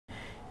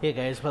Hey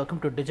guys,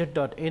 welcome to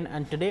Digic.in,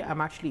 and today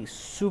I'm actually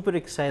super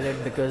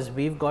excited because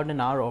we've got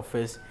in our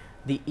office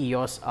the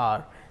EOS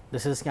R.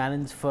 This is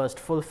Canon's first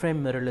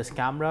full-frame mirrorless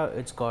camera.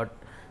 It's got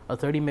a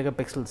 30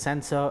 megapixel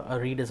sensor, a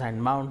redesigned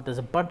mount. There's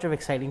a bunch of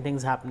exciting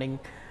things happening,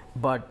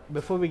 but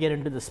before we get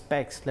into the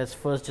specs, let's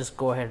first just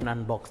go ahead and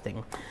unbox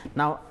thing.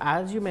 Now,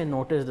 as you may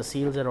notice, the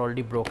seals are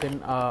already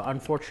broken.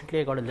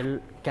 Unfortunately, I got a little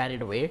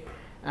carried away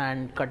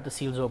and cut the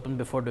seals open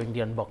before doing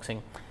the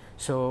unboxing.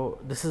 So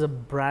this is a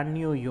brand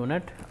new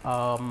unit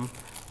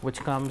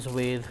which comes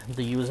with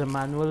the user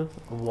manual,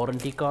 a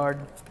warranty card,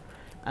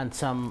 and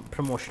some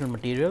promotional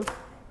material.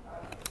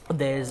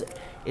 There's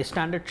a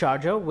standard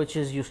charger which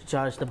is used to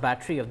charge the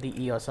battery of the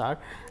EOS R,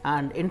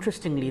 and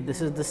interestingly,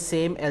 this is the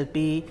same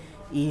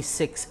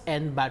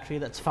LPE6N battery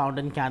that's found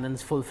in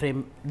Canon's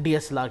full-frame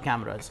DSLR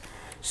cameras.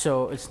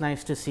 So it's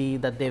nice to see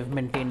that they've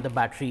maintained the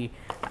battery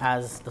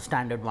as the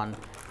standard one.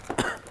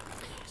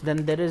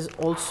 Then there is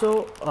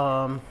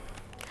also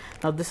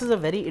now this is a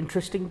very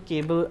interesting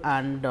cable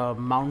and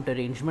mount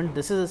arrangement.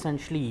 This is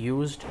essentially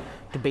used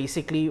to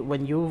basically,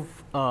 when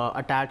you've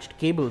attached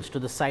cables to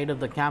the side of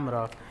the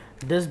camera,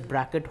 this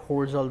bracket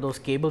holds all those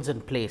cables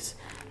in place.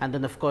 And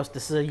then of course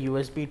this is a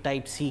USB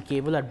Type-C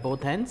cable at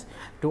both ends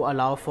to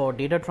allow for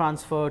data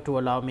transfer, to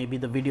allow maybe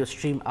the video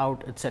stream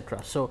out,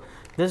 etc. So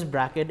this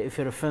bracket, if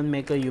you're a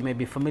filmmaker, you may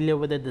be familiar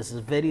with it. This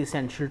is very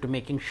essential to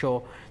making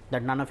sure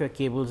that none of your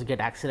cables get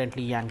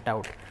accidentally yanked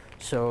out.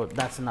 So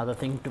that's another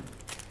thing to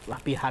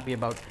be happy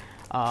about.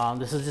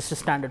 This is just a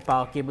standard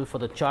power cable for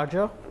the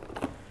charger.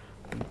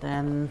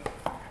 Then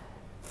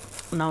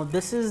now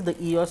this is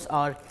the EOS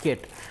R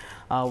kit,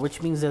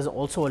 which means there's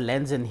also a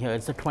lens in here.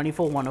 It's the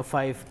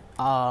 24-105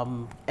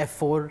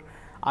 f4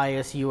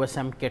 IS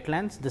USM kit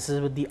lens. This is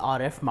with the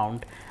RF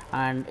mount,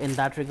 and in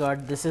that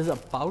regard, this is a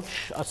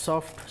pouch, a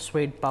soft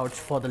suede pouch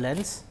for the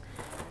lens.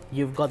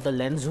 You've got the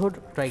lens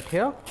hood right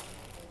here,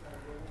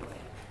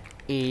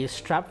 a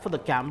strap for the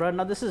camera.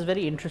 Now this is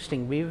very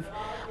interesting.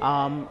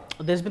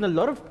 There's been a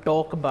lot of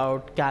talk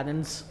about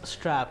Canon's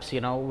straps. You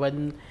know,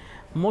 when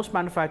most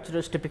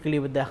manufacturers typically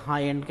with their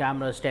high-end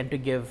cameras tend to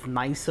give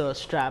nicer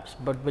straps,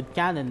 but with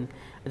Canon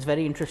it's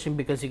very interesting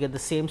because you get the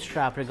same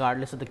strap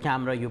regardless of the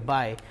camera you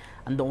buy,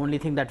 and the only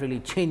thing that really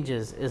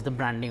changes is the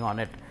branding on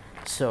it.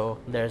 So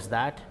there's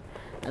that.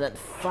 And then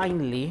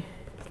finally,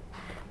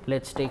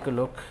 let's take a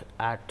look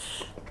at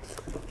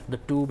the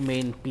two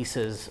main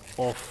pieces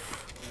of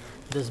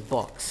this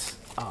box.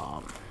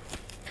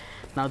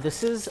 Now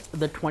this is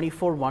the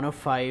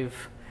 24-105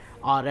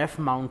 RF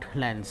mount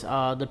lens.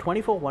 The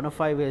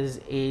 24-105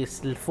 is a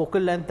focal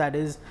length that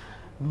is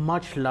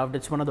much loved.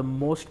 It's one of the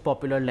most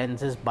popular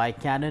lenses by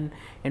Canon.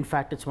 In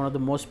fact, it's one of the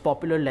most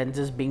popular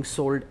lenses being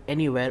sold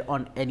anywhere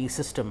on any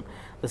system.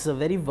 This is a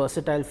very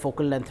versatile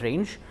focal length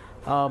range.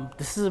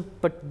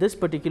 This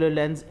particular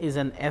lens is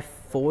an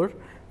f4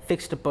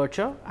 fixed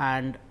aperture,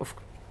 and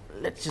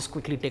let's just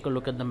quickly take a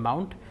look at the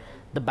mount.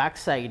 The back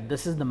side,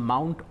 this is the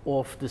mount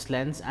of this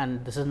lens,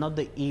 and this is not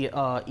the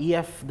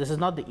this is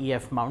not the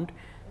EF mount,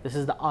 this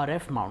is the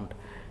RF mount.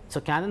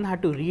 So Canon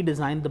had to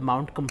redesign the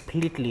mount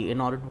completely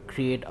in order to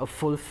create a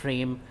full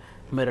frame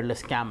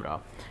mirrorless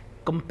camera.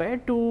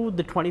 Compared to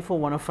the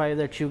 24-105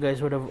 that you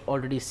guys would have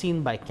already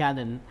seen by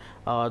Canon,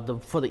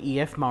 for the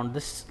EF mount,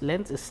 this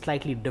lens is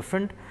slightly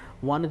different.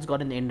 One, it's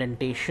got an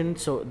indentation,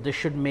 so this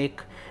should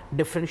make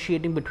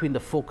differentiating between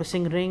the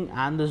focusing ring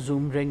and the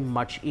zoom ring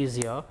much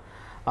easier.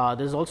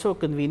 There's also a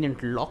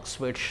convenient lock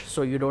switch,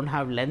 so you don't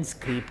have lens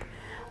creep.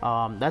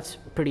 That's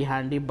pretty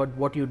handy, but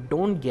what you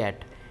don't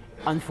get,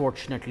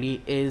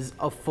 unfortunately, is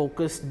a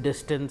focus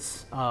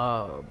distance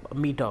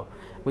meter,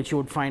 which you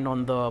would find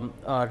on the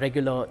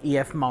regular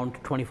EF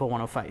mount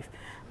 24-105.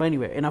 But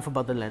anyway, enough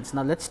about the lens.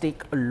 Now let's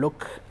take a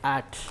look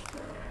at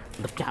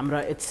the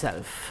camera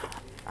itself.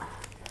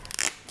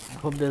 I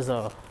hope there's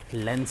a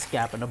lens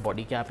cap and a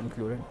body cap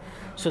included.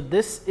 So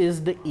this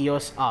is the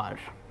EOS R.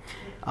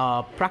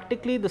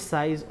 Practically the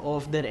size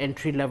of their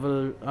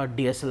entry-level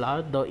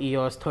DSLR, the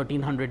EOS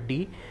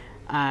 1300D,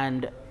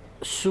 and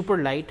super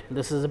light.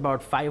 This is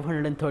about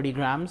 530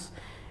 grams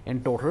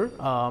in total.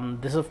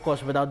 This is of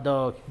course without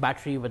the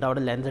battery, without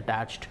a lens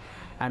attached,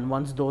 and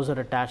once those are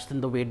attached,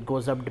 then the weight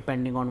goes up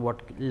depending on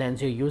what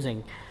lens you're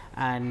using.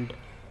 And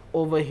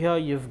over here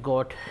you've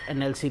got an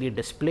LCD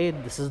display.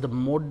 This is the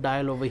mode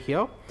dial over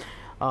here.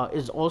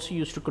 Is also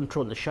used to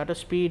control the shutter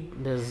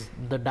speed. There's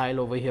the dial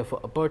over here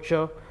for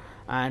aperture,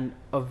 and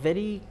a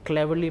very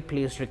cleverly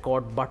placed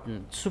record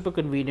button. Super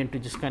convenient to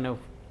just kind of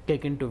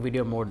take into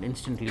video mode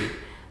instantly.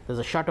 There's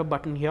a shutter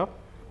button here.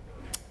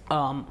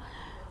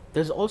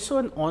 There's also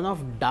an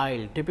on-off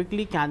dial.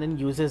 Typically Canon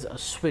uses a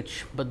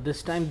switch, but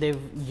this time they've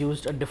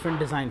used a different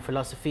design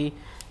philosophy,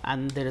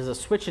 and there is a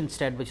switch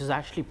instead, which is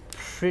actually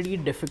pretty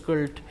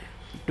difficult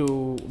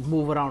to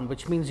move around,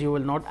 which means you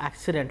will not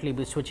accidentally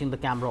be switching the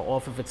camera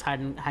off if it's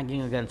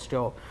hanging against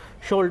your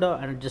shoulder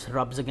and it just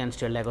rubs against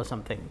your leg or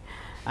something.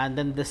 And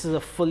then this is a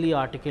fully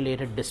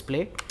articulated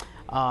display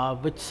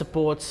which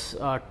supports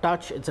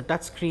touch. It's a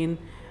touch screen.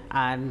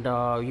 and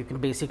you can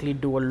basically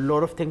do a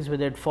lot of things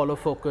with it. Follow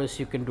focus,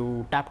 you can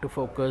do tap to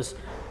focus.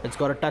 It's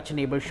got a touch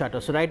enabled shutter.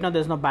 So right now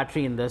there's no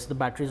battery in this. The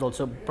battery is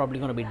also probably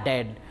going to be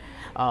dead,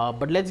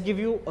 but let's give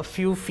you a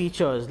few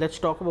features. Let's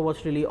talk about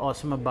what's really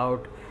awesome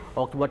about,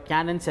 or what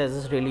Canon says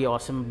is really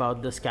awesome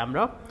about this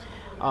camera.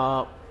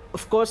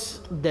 Of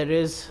course, there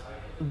is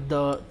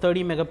the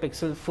 30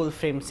 megapixel full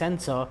frame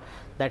sensor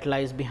that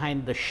lies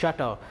behind the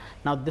shutter.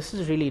 Now this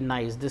is really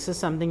nice. This is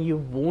something you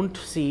won't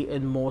see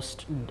in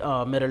most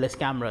mirrorless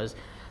cameras.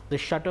 The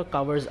shutter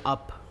covers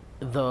up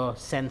the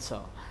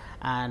sensor,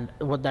 and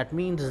what that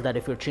means is that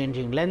if you're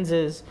changing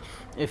lenses,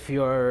 if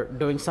you're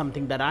doing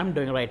something that I'm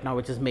doing right now,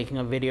 which is making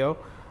a video,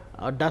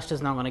 dust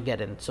is not going to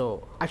get in.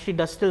 So actually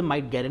dust still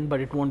might get in,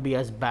 but it won't be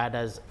as bad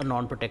as a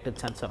non-protected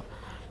sensor.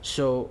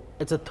 So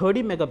it's a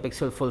 30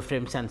 megapixel full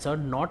frame sensor,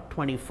 not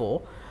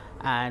 24,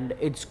 and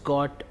it's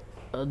got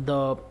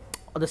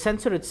the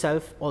sensor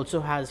itself also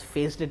has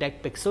phase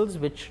detect pixels,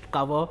 which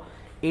cover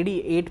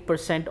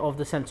 88% of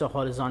the sensor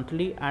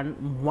horizontally and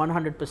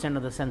 100%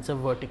 of the sensor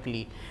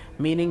vertically,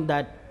 meaning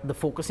that the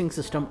focusing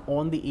system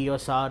on the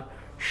EOS R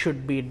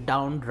should be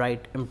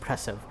downright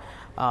impressive.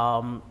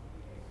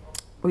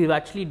 We've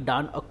actually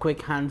done a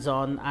quick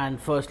hands-on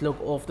and first look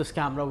of this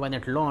camera when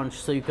it launched,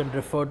 so you can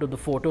refer to the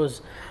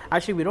photos.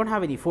 Actually, we don't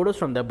have any photos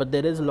from there, but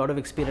there is a lot of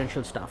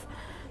experiential stuff.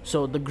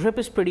 So the grip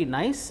is pretty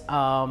nice.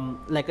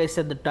 Like I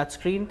said, the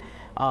touchscreen.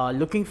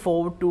 Looking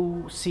forward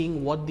to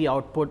seeing what the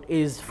output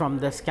is from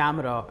this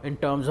camera in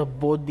terms of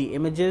both the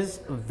images,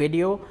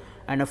 video,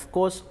 and of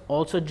course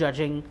also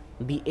judging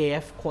the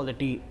AF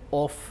quality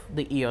of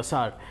the EOS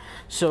R.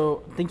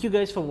 So thank you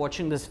guys for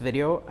watching this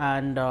video,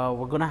 and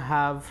we're gonna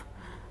have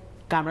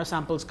camera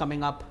samples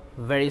coming up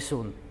very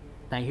soon.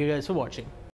 Thank you guys for watching.